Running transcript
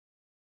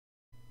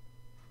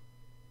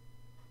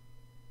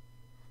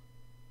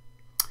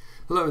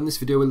Hello, in this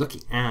video we're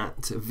looking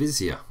at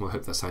Vizia. Well, I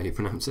hope that's how you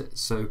pronounce it.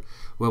 So,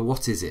 well,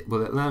 what is it?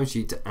 Well, it allows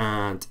you to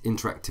add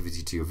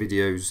interactivity to your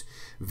videos,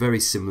 very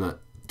similar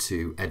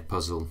to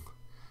Edpuzzle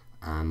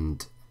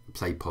and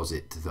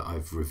PlayPosit that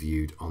I've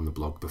reviewed on the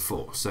blog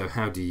before. So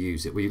how do you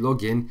use it? Well, you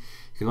log in.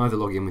 You can either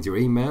log in with your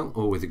email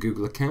or with a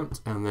Google account,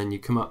 and then you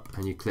come up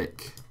and you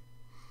click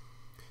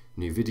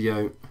New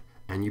Video,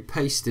 and you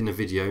paste in a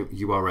video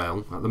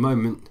URL. At the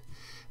moment,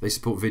 they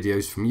support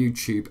videos from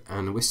YouTube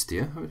and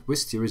Vizia.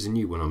 Vizia is a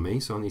new one on me,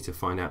 so I need to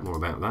find out more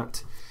about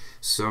that.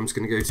 So I'm just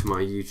going to go to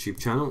my YouTube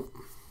channel,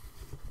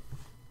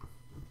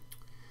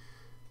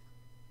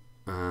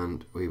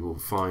 and we will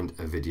find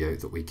a video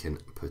that we can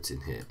put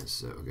in here.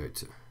 So we'll go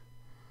to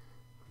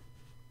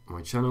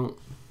my channel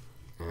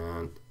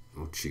and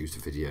we'll choose a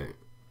video.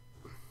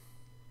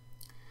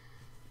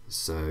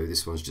 So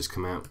this one's just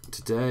come out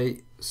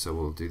today, so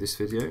we'll do this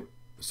video.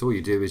 So all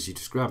you do is you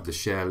just grab the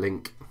share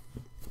link,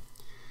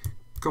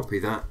 copy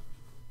that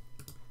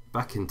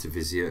back into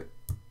Vizia,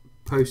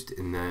 post it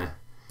in there,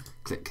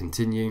 click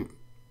continue,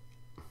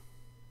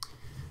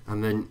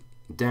 and then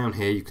down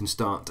here you can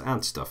start to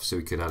add stuff. So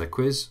we could add a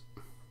quiz,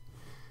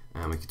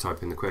 and we could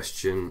type in the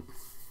question,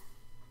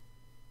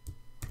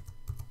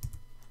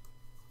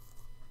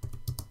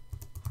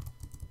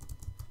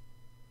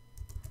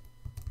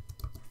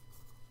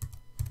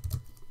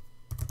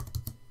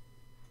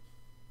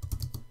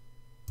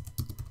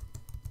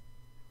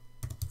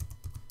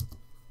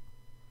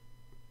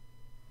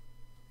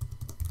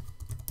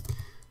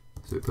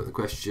 so we put the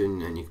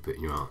question and you can put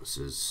in your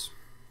answers.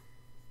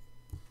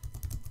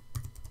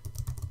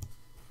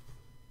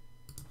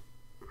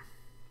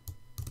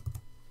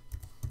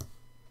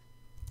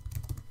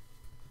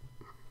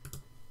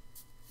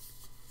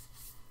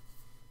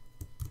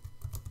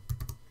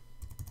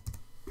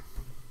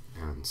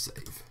 And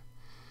save.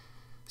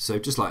 So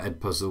just like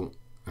Edpuzzle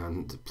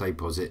and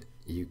PlayPosit,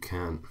 you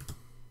can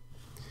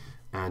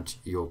add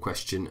your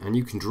question and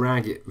you can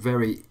drag it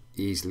very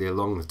easily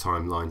along the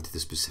timeline to the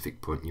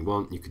specific point you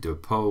want. You could do a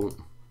poll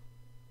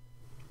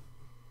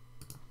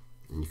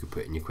and you could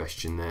put in your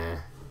question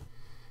there.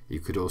 You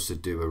could also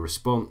do a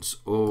response,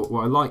 or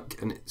what I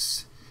like, and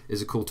is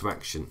a call to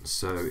action.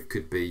 So it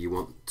could be you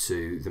want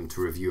them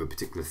to review a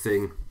particular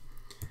thing.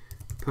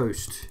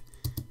 Post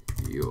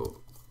your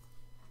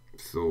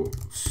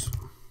thoughts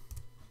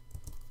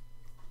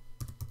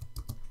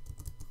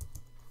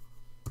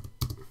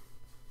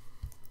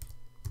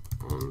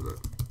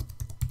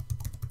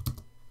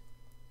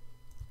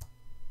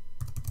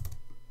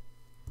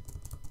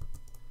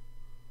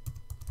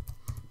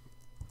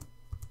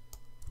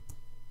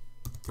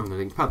on the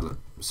link Padlet.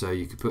 So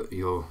you could put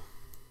your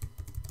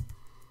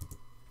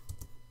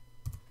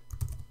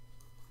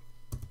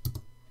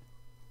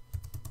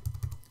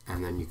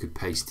and then you could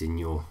paste in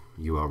your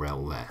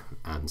URL there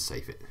and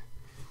save it.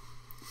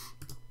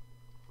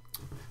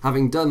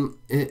 Having done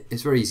it,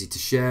 it's very easy to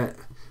share.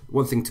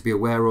 One thing to be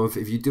aware of,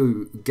 if you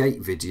do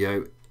gate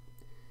video,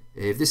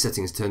 if this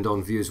setting is turned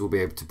on, viewers will be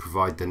able to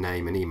provide their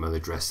name and email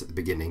address at the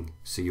beginning,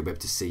 so you'll be able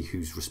to see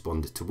who's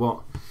responded to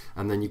what,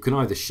 and then you can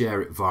either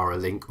share it via a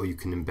link or you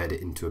can embed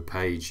it into a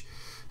page.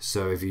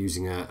 So if you're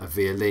using a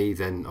VLE,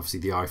 then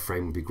obviously the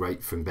iframe would be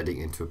great for embedding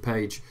it into a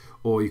page,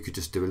 or you could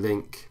just do a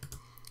link,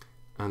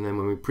 and then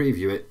when we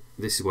preview it,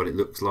 this is what it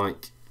looks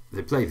like.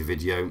 They play the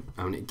video,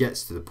 and when it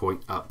gets to the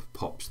point, up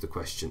pops the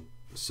question.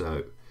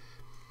 So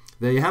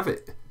there you have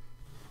it.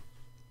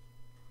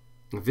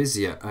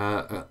 Vizia,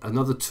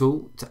 another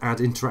tool to add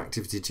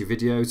interactivity to your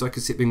videos. I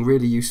could see it being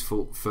really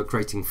useful for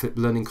creating flip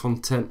learning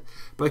content,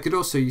 but I could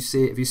also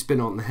see it, if you spin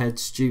it on the head,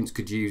 students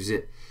could use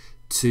it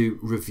to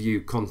review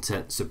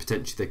content. So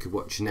potentially they could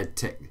watch an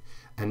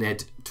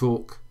ed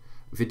talk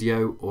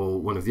video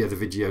or one of the other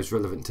videos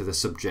relevant to the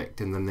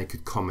subject, and then they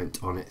could comment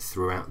on it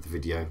throughout the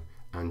video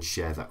and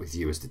share that with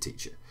you as the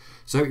teacher.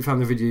 So I hope you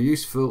found the video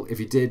useful. If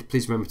you did,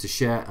 please remember to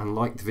share and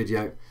like the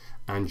video,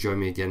 and join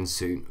me again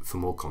soon for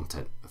more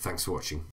content. Thanks for watching.